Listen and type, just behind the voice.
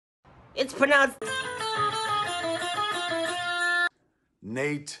It's pronounced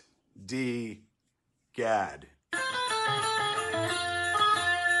Nate D. Gad.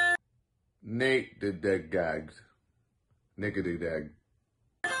 Nate the Dead Gags. Nickety Dag.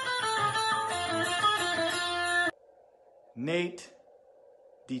 Nate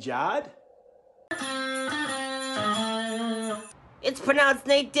Dijad? It's pronounced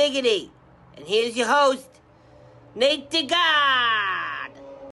Nate Diggity. And here's your host, Nate DeGod.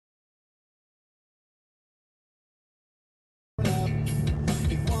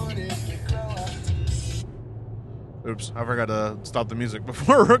 Oops, I forgot to stop the music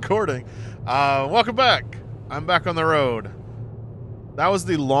before recording. Welcome back. I'm back on the road. That was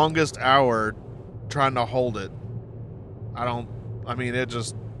the longest hour trying to hold it. It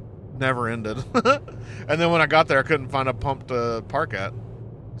just never ended. And then when I got there, I couldn't find a pump to park at,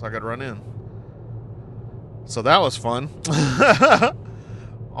 so I could run in. So that was fun.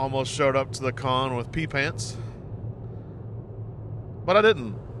 Almost showed up to the con with pee pants. But I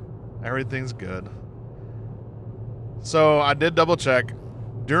didn't. Everything's good. So I did double check.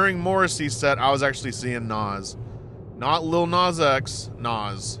 During Morrissey's set, I was actually seeing Nas. Not Lil Nas X,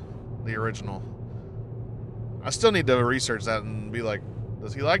 Nas, the original. I still need to research that and be like,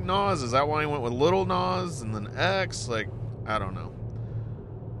 does he like Nas? Is that why he went with Little Nas and then X? Like, I don't know.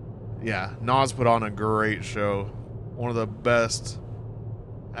 Yeah, Nas put on a great show. One of the best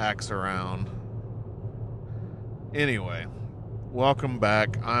acts around. Anyway, welcome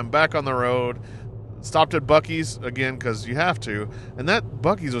back. I'm back on the road. Stopped at Buc-ee's again because you have to. And that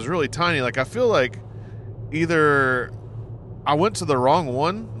Buc-ee's was really tiny. Like, I feel like either I went to the wrong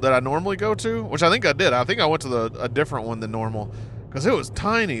one that I normally go to, which I think I did. I think I went to a different one than normal because it was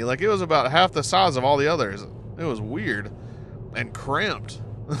tiny. Like, it was about half the size of all the others. It was weird and cramped.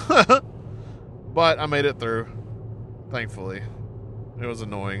 But I made it through, thankfully. It was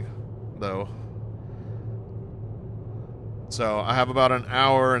annoying, though. So I have about an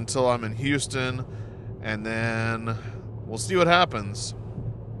hour until I'm in Houston, and then we'll see what happens.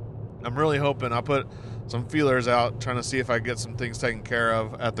 I'm really hoping. I put some feelers out, trying to see if I get some things taken care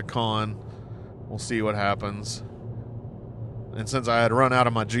of at the con. We'll see what happens. And since I had run out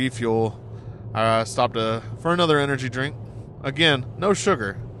of my G Fuel, I stopped for another energy drink. Again, no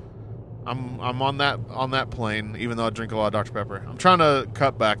sugar. I'm on that plane, even though I drink a lot of Dr. Pepper. I'm trying to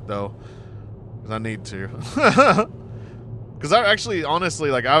cut back though, because I need to. Because I actually,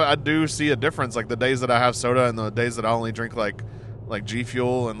 honestly, like I do see a difference. Like the days that I have soda and the days that I only drink like G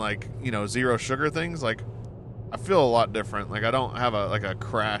Fuel and like, you know, zero sugar things. Like I feel a lot different. Like I don't have a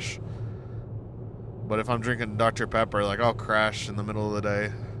crash. But if I'm drinking Dr. Pepper, like I'll crash in the middle of the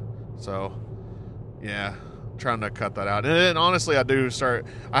day. So yeah, trying to cut that out. And honestly, I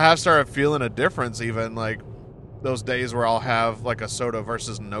have started feeling a difference even like those days where I'll have like a soda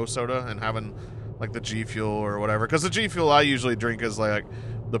versus no soda and having like the G Fuel or whatever. Because the G Fuel I usually drink is like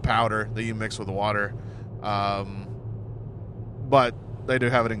the powder that you mix with water. But they do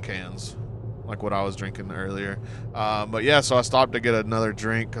have it in cans, like what I was drinking earlier. But yeah, so I stopped to get another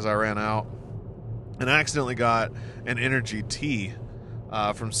drink because I ran out. And I accidentally got an energy tea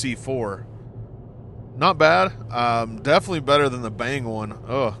from C4. Not bad. Definitely better than the Bang one.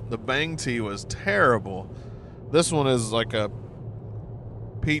 Oh, the Bang tea was terrible. This one is like a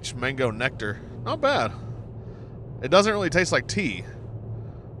peach mango nectar. Not bad. It doesn't really taste like tea.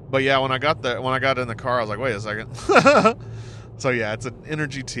 But yeah, when I got in the car, I was like, wait a second. So yeah, it's an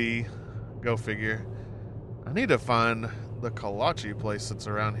energy tea. Go figure. I need to find the kolache place that's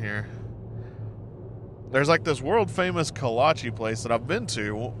around here. There's like this world famous kolache place that I've been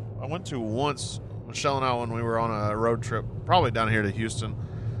to. I went to once, Michelle and I, when we were on a road trip, probably down here to Houston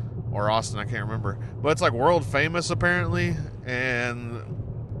or Austin, I can't remember. But it's like world famous apparently, and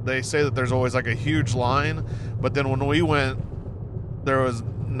they say that there's always like a huge line. But then when we went, there was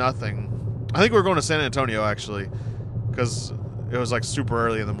nothing. I think we were going to San Antonio actually, because it was like super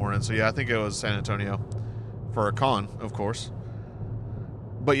early in the morning. So yeah, I think it was San Antonio for a con, of course.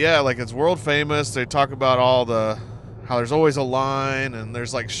 But yeah, like it's world famous. They talk about how there's always a line, and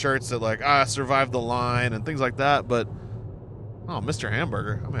there's like shirts that like, I survived the line and things like that. But oh, Mr.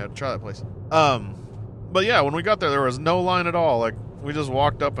 Hamburger, I'm gonna have to try that place. But yeah, when we got there was no line at all. Like we just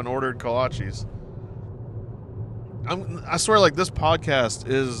walked up and ordered kolaches. I swear, like this podcast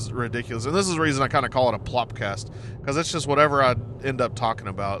is ridiculous, and this is the reason I kind of call it a plopcast, because it's just whatever I end up talking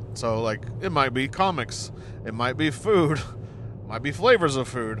about. So like it might be comics, it might be food. Might be flavors of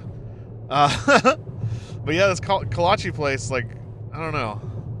food. But yeah, this kolache place, like, I don't know.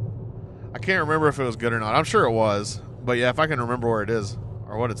 I can't remember if it was good or not. I'm sure it was. But yeah, if I can remember where it is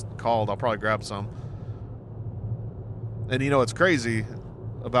or what it's called, I'll probably grab some. And you know, it's crazy.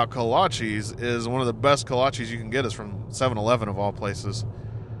 about kolaches is one of the best kolaches you can get is from 7-Eleven of all places.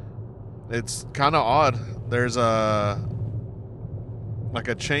 It's kind of odd. There's a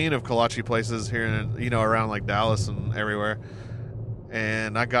chain of kolache places here in, around like Dallas and everywhere.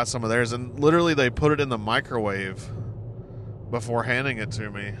 And I got some of theirs, and literally they put it in the microwave before handing it to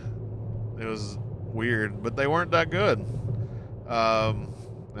me. It was weird, but they weren't that good.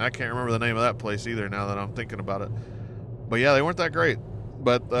 I can't remember the name of that place either now that I'm thinking about it. But yeah, they weren't that great.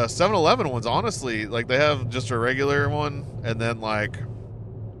 But 7-Eleven ones, honestly, like they have just a regular one and then like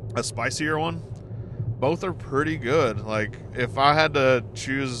a spicier one. Both are pretty good. Like if I had to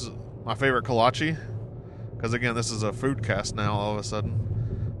choose my favorite kolache, because again, this is a food cast now all of a sudden.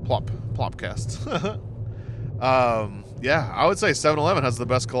 Plopcast. Yeah, I would say 7-Eleven has the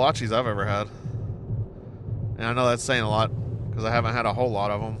best kolaches I've ever had. And I know that's saying a lot because I haven't had a whole lot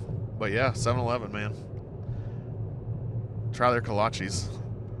of them. But yeah, 7-Eleven, man. Try their kolaches.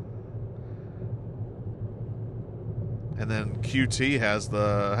 And then QT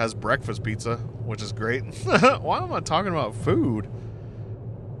has breakfast pizza, which is great. Why am I talking about food?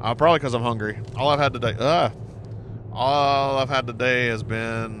 Probably because I'm hungry. All I've had today has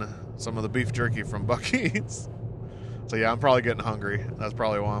been some of the beef jerky from Buc-ee's. So yeah, I'm probably getting hungry. That's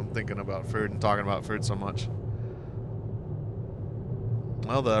probably why I'm thinking about food and talking about food so much.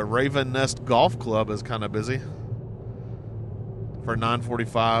 Well, the Raven Nest Golf Club is kind of busy for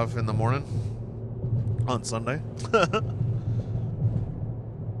 9:45 in the morning on Sunday.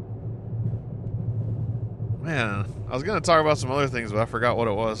 Man, I was going to talk about some other things, but I forgot what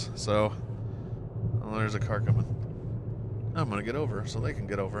it was. So, there's a car coming. I'm going to get over so they can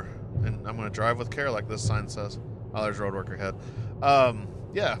get over. And I'm going to drive with care like this sign says. Oh, there's road worker ahead.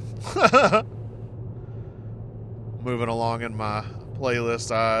 Yeah. Moving along in my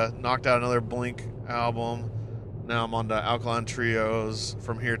playlist, I knocked out another Blink album. Now I'm on to Alkaline Trios,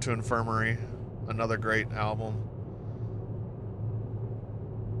 From Here to Infirmary. Another great album.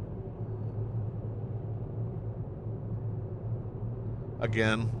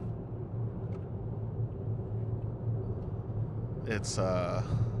 Again, it's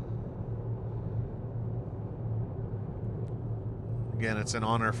in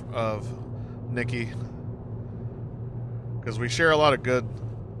honor of Nikki, because we share a lot of good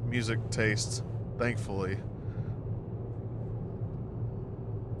music tastes, thankfully.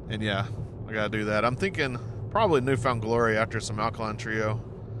 And yeah, I gotta do that. I'm thinking probably Newfound Glory after some Alkaline Trio,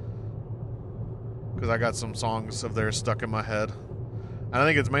 because I got some songs of theirs stuck in my head. And I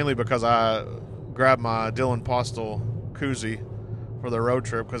think it's mainly because I grabbed my Dylan Postel koozie for the road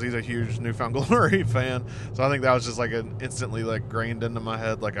trip because he's a huge Newfound Glory fan. So I think that was just like an instantly like grained into my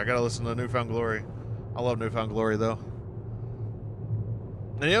head. Like, I gotta listen to Newfound Glory. I love Newfound Glory though.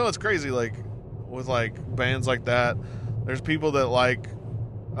 And it's crazy, like with like bands like that, there's people that like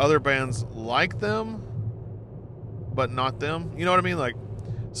other bands like them but not them. You know what I mean? Like,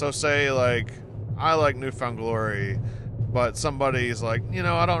 so say like I like Newfound Glory, but somebody's like,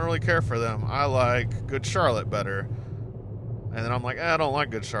 I don't really care for them. I like Good Charlotte better. And then I'm like, I don't like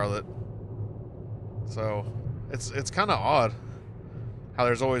Good Charlotte. So it's kind of odd how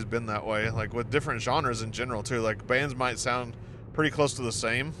there's always been that way. Like with different genres in general too. Like bands might sound pretty close to the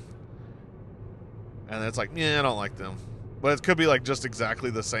same. And it's like, I don't like them. But it could be like just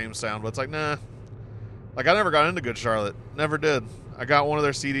exactly the same sound. But it's like, nah. Like I never got into Good Charlotte. Never did. I got one of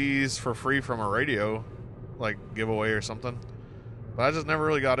their CDs for free from a radio like giveaway or something, but I just never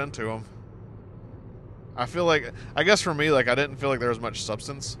really got into them. I feel like, I guess for me, like I didn't feel like there was much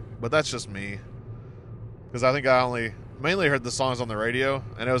substance, but that's just me, because I think I only mainly heard the songs on the radio,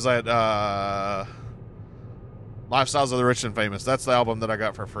 and it was like Lifestyles of the Rich and Famous. That's the album that I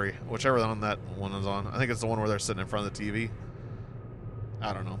got for free, whichever one that one is on. I think it's the one where they're sitting in front of the TV.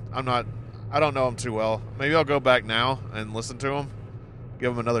 I don't know. I don't know them too well. Maybe I'll go back now and listen to them,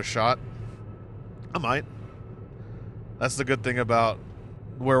 give them another shot. I might. That's the good thing about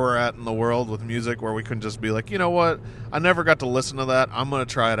where we're at in the world with music, where we can just be like, you know what? I never got to listen to that. I'm going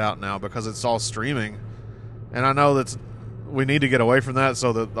to try it out now because it's all streaming. And I know that we need to get away from that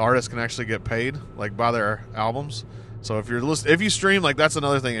so that the artists can actually get paid, like by their albums. So if you stream, like that's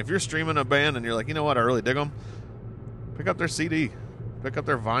another thing. If you're streaming a band and you're like, you know what? I really dig them. Pick up their CD, pick up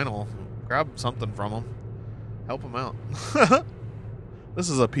their vinyl, grab something from them, help them out. This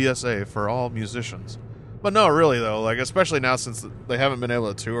is a PSA for all musicians. But no, really though, like especially now since they haven't been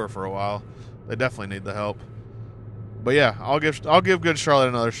able to tour for a while, they definitely need the help. But yeah, I'll give Good Charlotte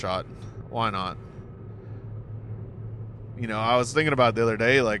another shot. Why not? I was thinking about it the other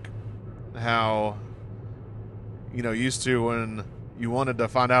day, like how used to when you wanted to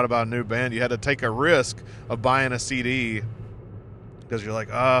find out about a new band, you had to take a risk of buying a CD because you're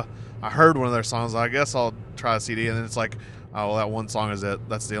like, I heard one of their songs. I guess I'll try a CD, and then it's like, oh, well, that one song is it.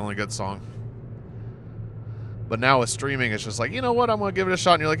 That's the only good song. But now with streaming, it's just like, you know what? I'm going to give it a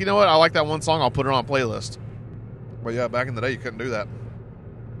shot. And you're like, you know what? I like that one song. I'll put it on a playlist. But yeah, back in the day, you couldn't do that.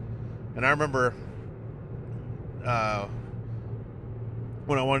 And I remember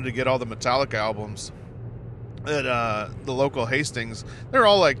when I wanted to get all the Metallica albums at the local Hastings, they're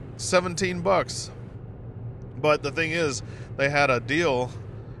all like $17. But the thing is, they had a deal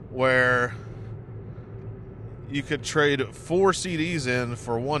where you could trade 4 CDs in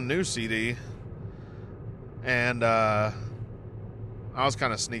for 1 new CD. And I was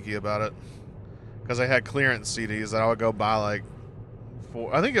kind of sneaky about it because they had clearance CDs that I would go buy like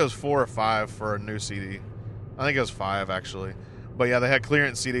 4. I think it was 4 or 5 for a new CD. I think it was 5 actually. But yeah, they had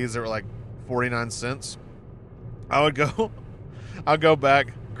clearance CDs that were like 49 cents. I'd go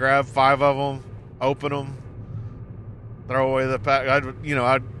back, grab 5 of them, open them, throw away the pack.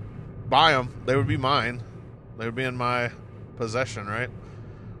 I'd buy them. They would be mine. They would be in my possession, right?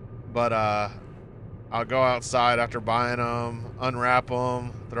 But I'll go outside after buying them, unwrap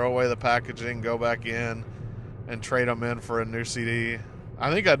them, throw away the packaging, go back in, and trade them in for a new CD.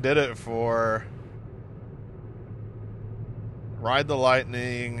 I think I did it for Ride the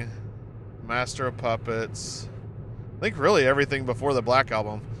Lightning, Master of Puppets. I think really everything before the Black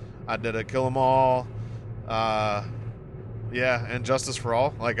Album. I did it. Kill 'Em All. And Justice for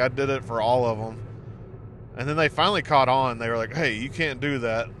All. Like, I did it for all of them. And then they finally caught on. They were like, hey, you can't do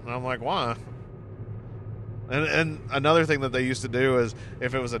that. And I'm like, why? And another thing that they used to do is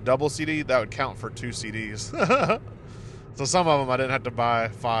if it was a double CD, that would count for 2 CDs. So some of them I didn't have to buy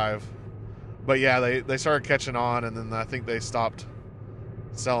 5. But yeah, they started catching on, and then I think they stopped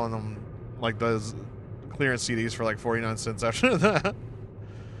selling them, like those clearance CDs, for like 49 cents after that.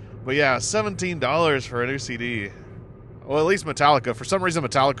 But yeah, $17 for a new CD. Well, at least Metallica. For some reason,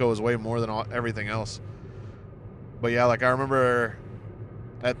 Metallica was way more than everything else. But yeah, like I remember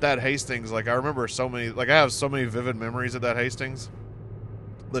at that Hastings, like I remember so many, like I have so many vivid memories of that Hastings,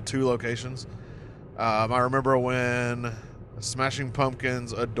 the 2 locations. I remember when Smashing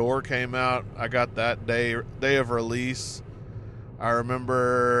Pumpkins' Adore came out. I got that day of release. I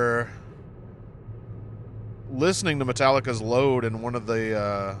remember listening to Metallica's Load in one of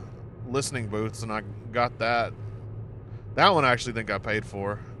the listening booths, and I got that. That one I actually think I paid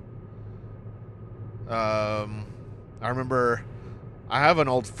for. I remember I have an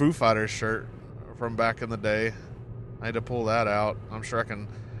old Foo Fighters shirt from back in the day. I had to pull that out. I'm sure I can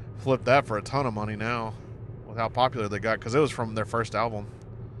flip that for a ton of money now with how popular they got, because it was from their first album.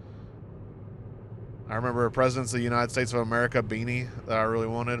 I remember a Presidents of the United States of America beanie that I really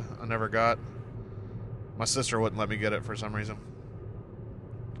wanted. I never got. My sister wouldn't let me get it for some reason.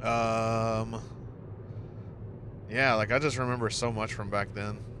 Yeah, like I just remember so much from back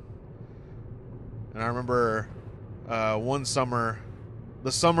then. And I remember one summer,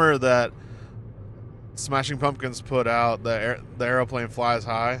 the summer that Smashing Pumpkins put out the Aeroplane Flies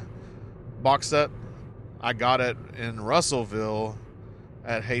High box set. I got it in Russellville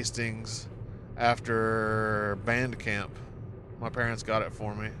at Hastings after band camp. My parents got it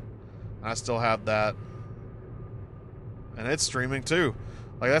for me. I still have that. And it's streaming too.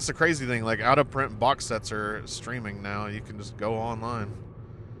 Like, that's the crazy thing. Like, out-of-print box sets are streaming now. You can just go online.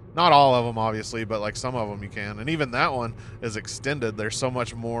 Not all of them, obviously, but, like, some of them you can. And even that one is extended. There's so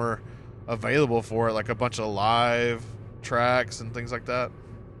much more available for it, like a bunch of live tracks and things like that.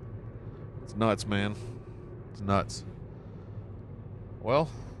 It's nuts, man. It's nuts. Well,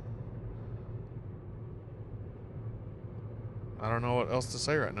 I don't know what else to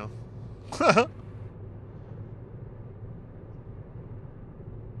say right now.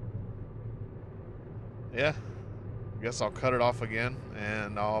 Yeah, I guess I'll cut it off again,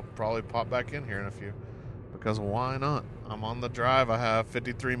 and I'll probably pop back in here in a few, because why not? I'm on the drive. I have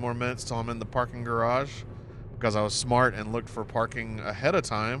 53 more minutes till I'm in the parking garage, because I was smart and looked for parking ahead of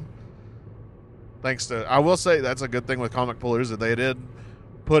time. Thanks to, I will say that's a good thing with Comic Palooza. They did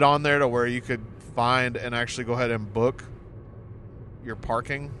put on there to where you could find and actually go ahead and book your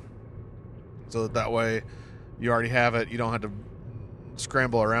parking, so that way you already have it. You don't have to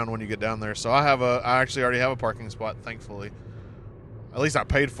scramble around when you get down there. So I actually already have a parking spot, thankfully. At least I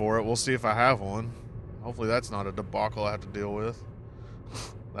paid for it. We'll see if I have one. Hopefully that's not a debacle I have to deal with.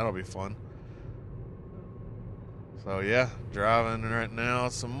 That'll be fun. So yeah, driving right now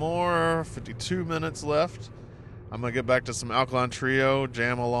some more. 52 minutes left. I'm gonna get back to some Alkaline Trio,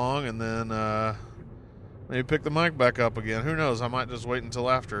 jam along, and then maybe pick the mic back up again. Who knows? I might just wait until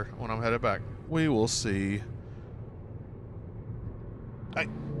after when I'm headed back. We will see. Hey,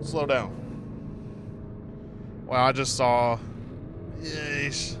 slow down. Well, I just saw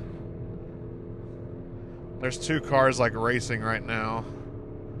Yeesh. There's two cars like racing right now.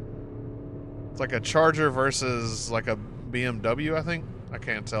 It's like a Charger versus like a BMW, I think. I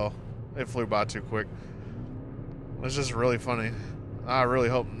can't tell. It flew by too quick. It's just really funny. I really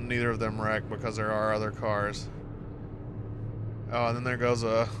hope neither of them wreck because there are other cars. Oh, and then there goes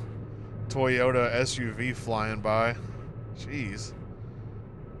a Toyota SUV flying by. Jeez.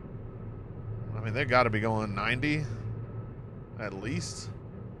 I mean, they got to be going 90 at least.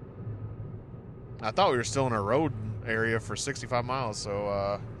 I thought we were still in a road area for 65 miles,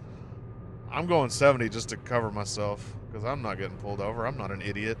 so I'm going 70 just to cover myself because I'm not getting pulled over. I'm not an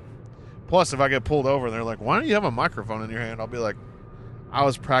idiot. Plus, if I get pulled over and they're like, why don't you have a microphone in your hand? I'll be like, I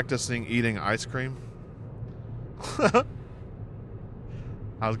was practicing eating ice cream.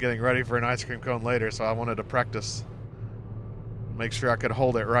 I was getting ready for an ice cream cone later, so I wanted to practice. Make sure I could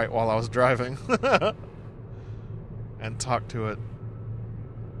hold it right while I was driving. And talk to it.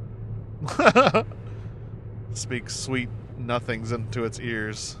 Speak sweet nothings into its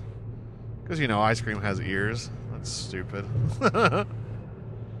ears. Because, you know, ice cream has ears. That's stupid.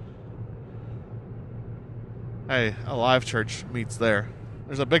 Hey, Alive Church meets there.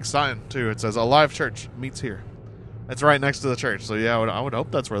 There's a big sign, too. It says, Alive Church meets here. It's right next to the church. So, yeah, I would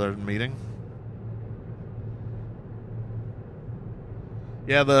hope that's where they're meeting.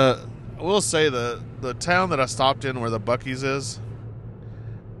 Yeah, I will say the town that I stopped in where the Buc-ee's is,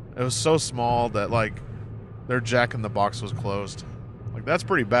 it was so small that, like, their Jack in the Box was closed. Like, that's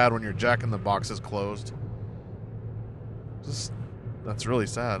pretty bad when your Jack in the Box is closed. That's really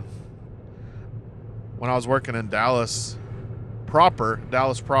sad. When I was working in Dallas proper,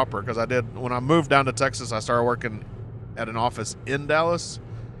 because when I moved down to Texas, I started working at an office in Dallas.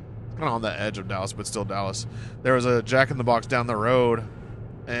 Kind of on the edge of Dallas, but still Dallas. There was a Jack in the Box down the road,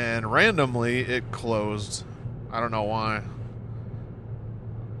 and randomly it closed. I don't know why.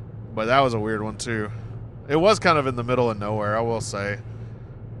 But that was a weird one too. It was kind of in the middle of nowhere, I will say.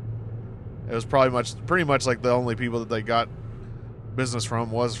 It was pretty much like the only people that they got business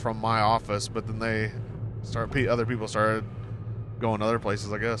from was from my office, but then other people started going other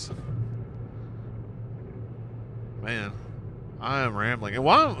places, I guess. Man, I am rambling. And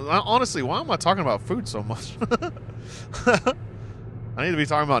honestly, why am I talking about food so much? I need to be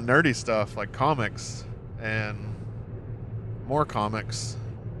talking about nerdy stuff like comics and more comics.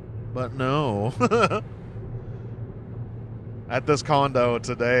 But no. At this condo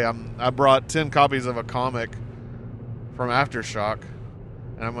today, I brought 10 copies of a comic from Aftershock,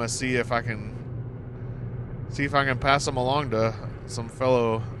 and I'm going to see if I can pass them along to some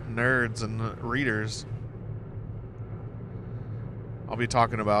fellow nerds and readers. I'll be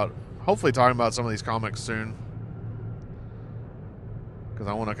hopefully talking about some of these comics soon, because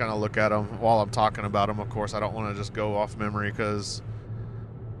I want to kind of look at them while I'm talking about them. Of course, I don't want to just go off memory, because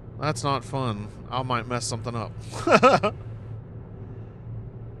that's not fun. I might mess something up.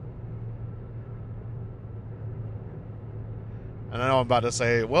 And I know I'm about to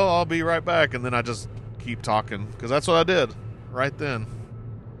say, well, I'll be right back, and then I just keep talking, because that's what I did right then.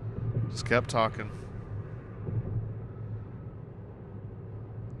 Just kept talking.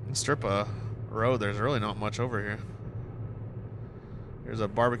 Strip of road, there's really not much over here. Here's a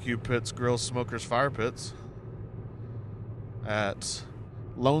barbecue pits, grills, smokers, fire pits at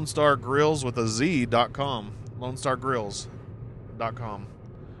Lone Star Grills with a Z.com. LoneStarGrills.com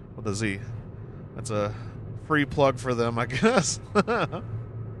with a Z. That's a free plug for them, I guess.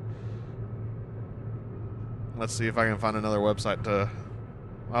 Let's see if I can find another website to...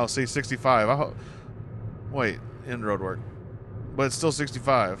 Oh, see, 65. Wait, end road work. But it's still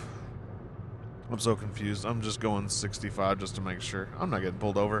 65. I'm so confused. I'm just going 65 just to make sure. I'm not getting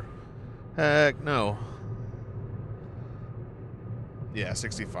pulled over. Heck no. Yeah,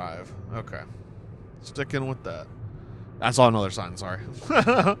 65. Okay. Sticking with that. I saw another sign, sorry.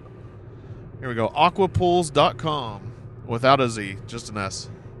 Here we go. Aquapools.com. Without a Z. Just an S.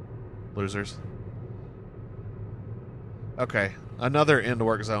 Losers. Okay. Another end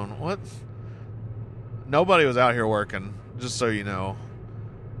work zone. What? Nobody was out here working, just so you know.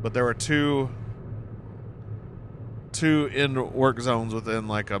 But there were two end work zones within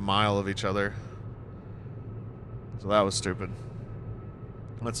like a mile of each other. So that was stupid.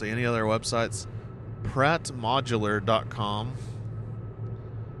 Let's see, any other websites? PrattModular.com.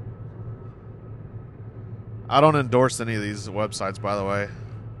 I don't endorse any of these websites, by the way.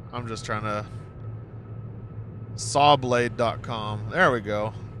 I'm just trying to... Sawblade.com. There we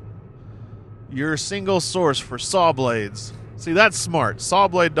go. Your single source for saw blades. See, that's smart.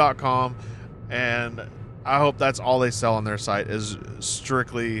 Sawblade.com, and I hope that's all they sell on their site is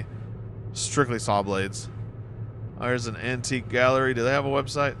strictly saw blades. There's an antique gallery. Do they have a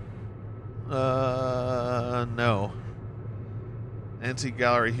website? No. Antique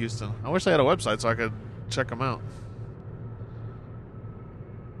Gallery Houston. I wish they had a website so I could check them out.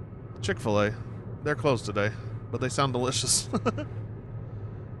 Chick-fil-A. They're closed today, but they sound delicious.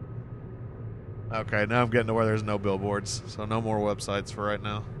 Okay, now I'm getting to where there's no billboards, so no more websites for right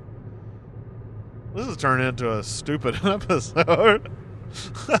now. This is turning into a stupid episode.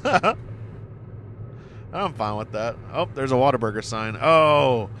 I'm fine with that. Oh, there's a Whataburger sign.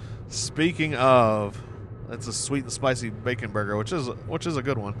 Oh, speaking of, it's a sweet and spicy bacon burger, which is a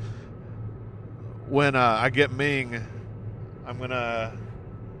good one. When I get Ming, I'm gonna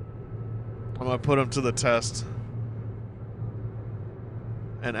put him to the test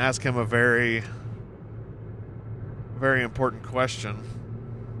and ask him a very, very important question.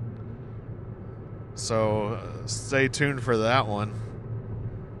 So stay tuned for that one.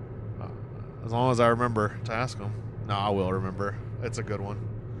 As long as I remember to ask him. No, I will remember. It's a good one.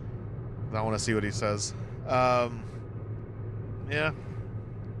 I want to see what he says. Yeah.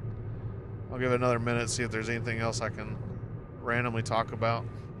 I'll give it another minute, see if there's anything else I can randomly talk about.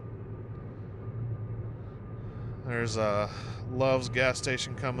 There's Love's gas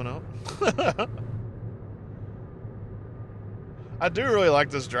station coming up. I do really like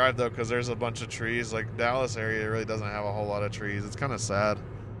this drive, though, because there's a bunch of trees. Like, Dallas area really doesn't have a whole lot of trees. It's kind of sad.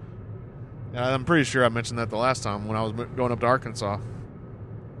 And I'm pretty sure I mentioned that the last time when I was going up to Arkansas.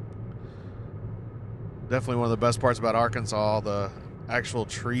 Definitely one of the best parts about Arkansas, the actual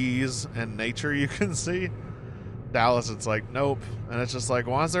trees and nature you can see. Dallas, it's like, nope. And it's just like,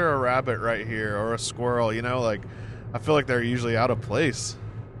 why is there a rabbit right here or a squirrel? You know, like, I feel like they're usually out of place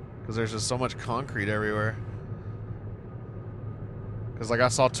because there's just so much concrete everywhere. Because, like, I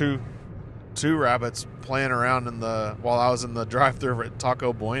saw two rabbits playing around while I was in the drive-thru at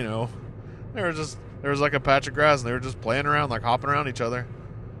Taco Bueno. There was like a patch of grass and they were just playing around, like hopping around each other.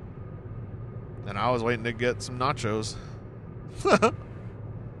 And I was waiting to get some nachos.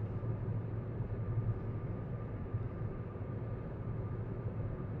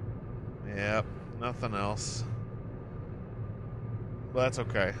 Yep, nothing else. But that's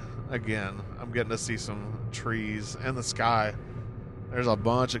okay. Again, I'm getting to see some trees and the sky. There's a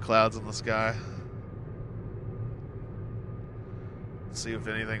bunch of clouds in the sky. Let's see if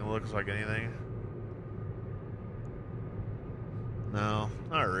anything looks like anything. No,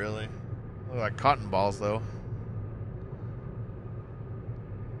 not really. Look like cotton balls, though.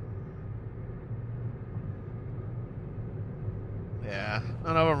 Yeah,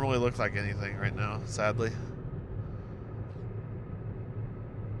 none of them really look like anything right now, sadly.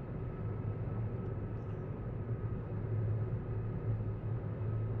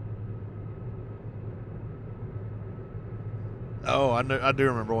 Oh, I do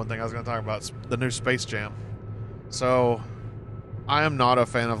remember one thing I was going to talk about, the new Space Jam. So, I am not a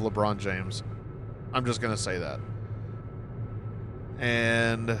fan of LeBron James. I'm just going to say that.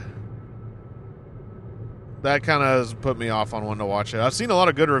 And that kind of has put me off on wanting to watch it. I've seen a lot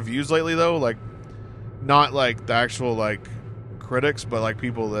of good reviews lately, though. Like, not like the actual, like, critics, but like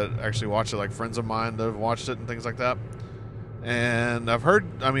people that actually watch it, like friends of mine that have watched it and things like that. And I've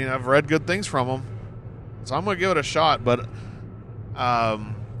read good things from them. So I'm going to give it a shot, but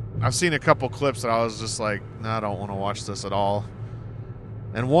I've seen a couple clips that I was just like, nah, I don't want to watch this at all.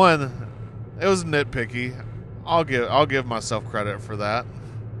 And one, it was nitpicky. I'll give myself credit for that.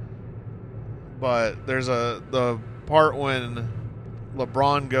 But there's the part when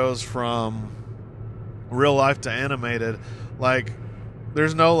LeBron goes from real life to animated, like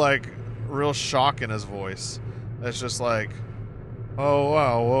there's no like real shock in his voice. It's just like, oh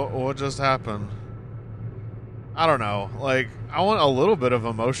wow, what just happened? I don't know. Like, I want a little bit of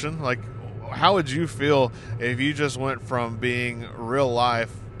emotion. Like, how would you feel if you just went from being real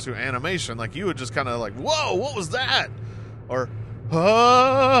life to animation? Like, you would just kind of like, whoa, what was that? Or,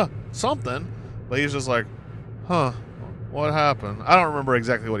 something. But he's just like, huh, what happened? I don't remember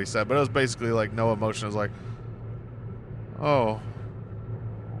exactly what he said, but it was basically like no emotion. It was like, oh,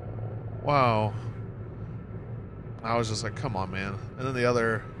 wow. I was just like, come on, man. And then the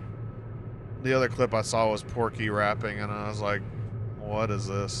other clip I saw was Porky rapping, and I was like, what is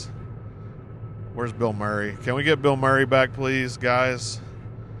this? Where's Bill Murray? Can we get Bill Murray back, please, guys?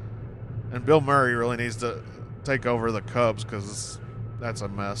 And Bill Murray really needs to take over the Cubs because that's a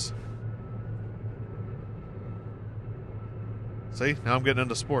mess. See, now I'm getting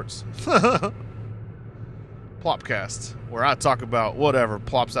into sports. Plopcast, where I talk about whatever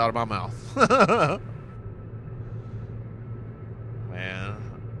plops out of my mouth. Man,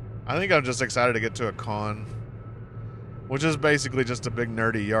 I think I'm just excited to get to a con, which is basically just a big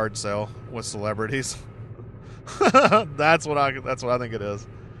nerdy yard sale with celebrities. That's what I think it is.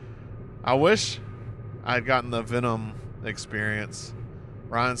 I wish I'd gotten the Venom experience.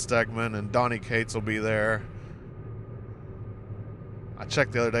 Ryan Stegman and Donnie Cates will be there. I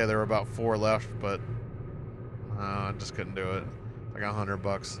checked the other day, there were about 4 left, but I just couldn't do it. I got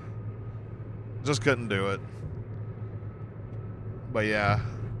 $100. Just couldn't do it. But yeah,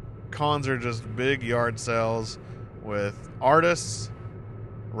 cons are just big yard sales with artists,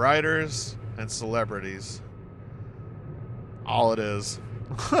 writers, and celebrities. All it is.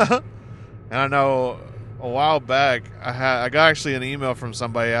 And I know a while back I got actually an email from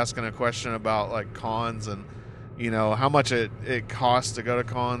somebody asking a question about like cons and how much it costs to go to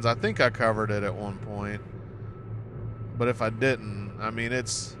cons. I think I covered it at one point, but if I didn't, I mean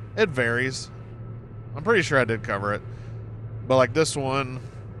it varies. I'm pretty sure I did cover it, but like this one,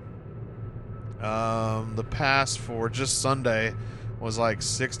 the pass for just Sunday was like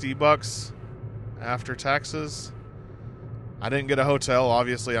 $60 after taxes. I didn't get a hotel.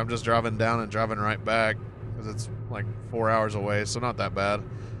 Obviously, I'm just driving down and driving right back because it's like 4 hours away, so not that bad.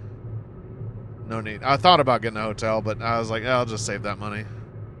 No need. I thought about getting a hotel, but I was like, I'll just save that money.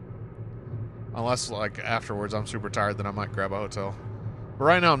 Unless, like, afterwards I'm super tired, then I might grab a hotel. But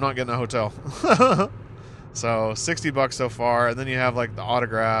right now I'm not getting a hotel. So $60 so far, and then you have like the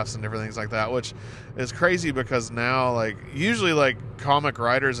autographs and different things like that, which is crazy because now, like, usually like comic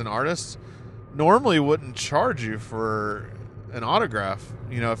writers and artists normally wouldn't charge you for an autograph,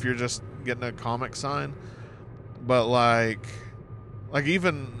 if you're just getting a comic sign. But like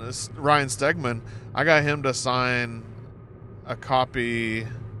even Ryan Stegman, I got him to sign a copy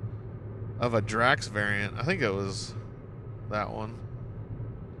of a Drax variant. I think it was that one.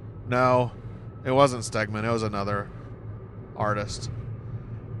 No, it wasn't Stegman. It was another artist.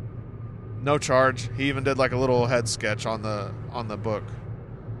 No charge. He even did like a little head sketch on the book.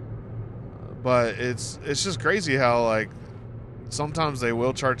 But it's just crazy how like sometimes they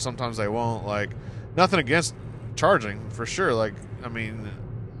will charge, sometimes they won't. Like, nothing against charging for sure. Like, I mean,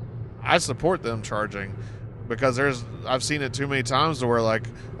 I support them charging because I've seen it too many times to where like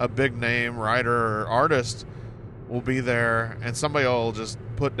a big name writer or artist will be there and somebody will just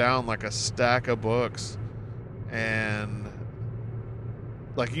put down like a stack of books and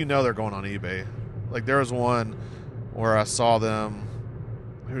like they're going on eBay. Like there was one where I saw them.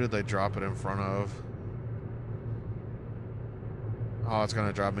 Who did they drop it in front of? Oh, it's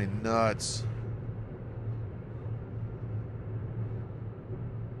gonna drive me nuts.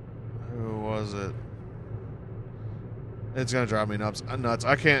 Who was it? It's gonna drive me nuts.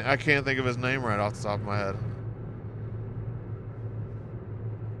 I can't think of his name right off the top of my head.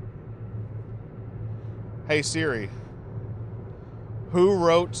 Hey Siri, who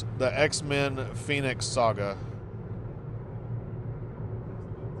wrote the X-Men Phoenix Saga?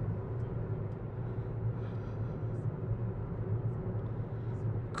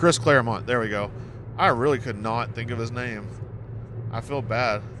 Chris Claremont. There we go. I really could not think of his name. I feel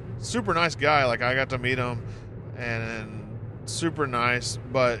bad. Super nice guy. Like, I got to meet him and super nice.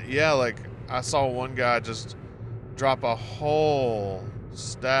 But yeah, like, I saw one guy just drop a whole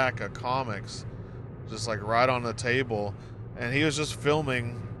stack of comics just like right on the table, and he was just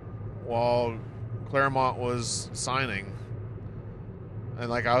filming while Claremont was signing. And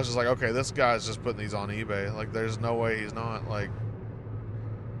like, I was just like, okay, this guy's just putting these on eBay. Like, there's no way he's not. Like,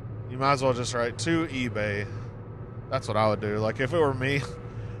 you might as well just write to eBay. That's what I would do. Like, if it were me,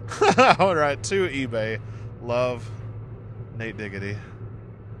 I would write to eBay. Love, Nate Diggity.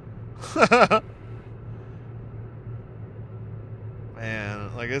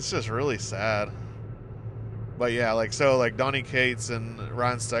 Man, like, it's just really sad. But yeah, like, so like Donnie Cates and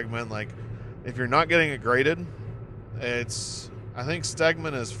Ryan Stegman, like, if you're not getting it graded, I think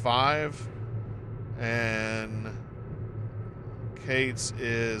Stegman is 5 and Cates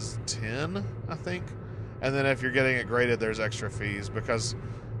is 10, I think. And then if you're getting it graded, there's extra fees because,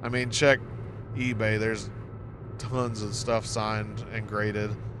 I mean, check eBay. There's tons of stuff signed and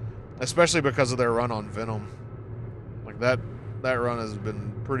graded, especially because of their run on Venom. Like, that run has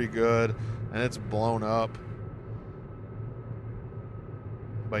been pretty good and it's blown up.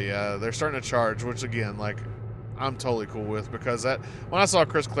 But yeah, they're starting to charge, which again, like, I'm totally cool with, because that, when I saw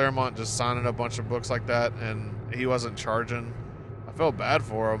Chris Claremont just signing a bunch of books like that and he wasn't charging, I felt bad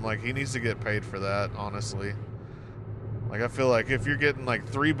for him. Like, he needs to get paid for that, honestly. Like, I feel like if you're getting like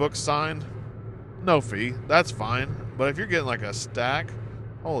 3 books signed, no fee, that's fine. But if you're getting like a stack,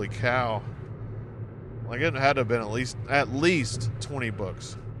 holy cow. Like, it had to have been at least 20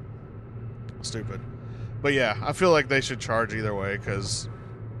 books. Stupid. But yeah, I feel like they should charge either way, because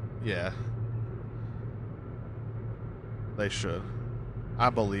yeah, they should. I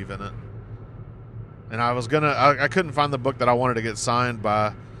believe in it. And I couldn't find the book that I wanted to get signed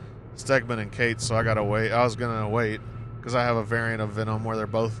by Stegman and Cates, so I gotta wait. I was gonna wait because I have a variant of Venom where they're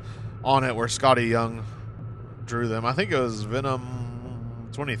both on it, where Scotty Young drew them. I think it was Venom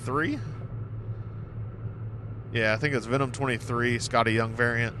 23. Yeah, I think it's Venom 23, Scotty Young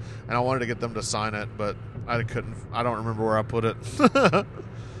variant, and I wanted to get them to sign it, but I couldn't. I don't remember where I put it.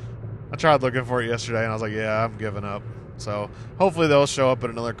 I tried looking for it yesterday, and I was like, yeah, I'm giving up. So hopefully they'll show up at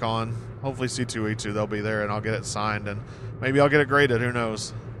another con. Hopefully C2E2, they'll be there, and I'll get it signed, and maybe I'll get it graded. Who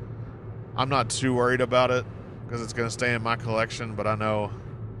knows? I'm not too worried about it because it's going to stay in my collection, but I know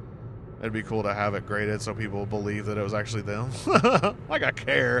it'd be cool to have it graded so people believe that it was actually them. Like, I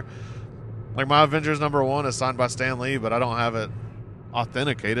care. Like, my Avengers #1 is signed by Stan Lee, but I don't have it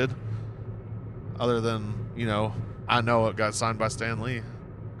authenticated. Other than, you know, I know it got signed by Stan Lee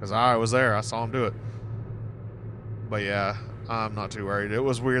because I was there. I saw him do it. But yeah, I'm not too worried. It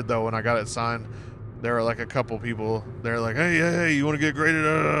was weird, though, when I got it signed. There were like a couple people. They're like, hey, you want to get graded?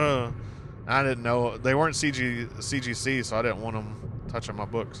 I didn't know. They weren't CGC, so I didn't want them touching my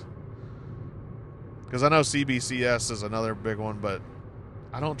books. Because I know CBCS is another big one, but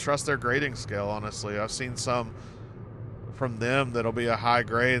I don't trust their grading scale, honestly. I've seen some from them that'll be a high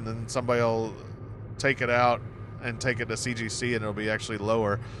grade, and then somebody will take it out and take it to CGC, and it'll be actually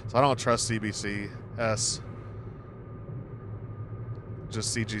lower. So I don't trust CBCS.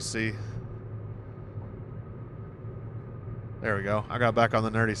 Just CGC. There we go. I got back on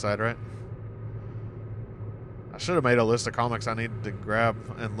the nerdy side, right? I should have made a list of comics I need to grab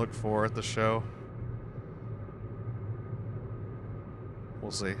and look for at the show.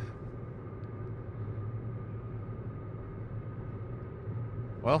 We'll see.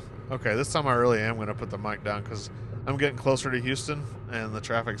 Well, okay, this time I really am going to put the mic down because I'm getting closer to Houston and the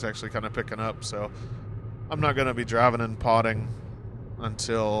traffic's actually kind of picking up, so I'm not going to be driving and podding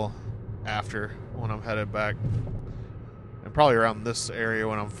until after, when I'm headed back. And probably around this area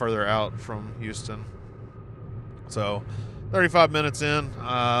when I'm further out from Houston. So, 35 minutes in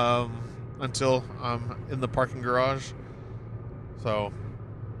until I'm in the parking garage. So,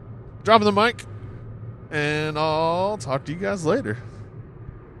 dropping the mic, and I'll talk to you guys later.